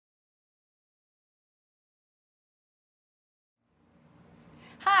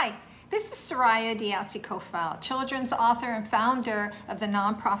Hi, this is Soraya Diase Coffelt, children's author and founder of the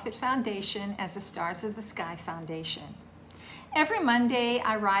nonprofit foundation As the Stars of the Sky Foundation. Every Monday,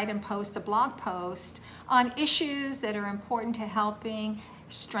 I write and post a blog post on issues that are important to helping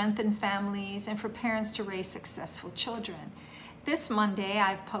strengthen families and for parents to raise successful children. This Monday,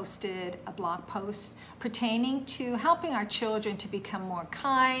 I've posted a blog post pertaining to helping our children to become more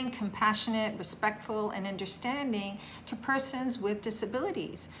kind, compassionate, respectful, and understanding to persons with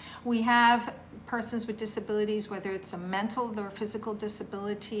disabilities. We have persons with disabilities, whether it's a mental or physical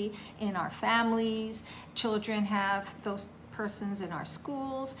disability, in our families. Children have those persons in our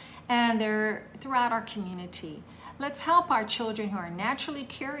schools, and they're throughout our community. Let's help our children who are naturally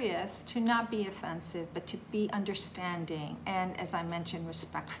curious to not be offensive, but to be understanding and, as I mentioned,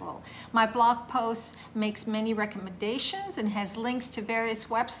 respectful. My blog post makes many recommendations and has links to various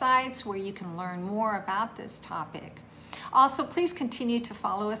websites where you can learn more about this topic. Also, please continue to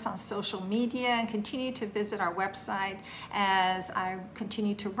follow us on social media and continue to visit our website as I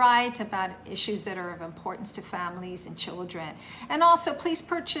continue to write about issues that are of importance to families and children. And also, please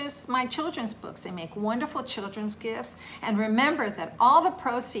purchase my children's books. They make wonderful children's gifts. And remember that all the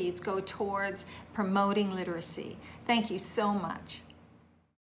proceeds go towards promoting literacy. Thank you so much.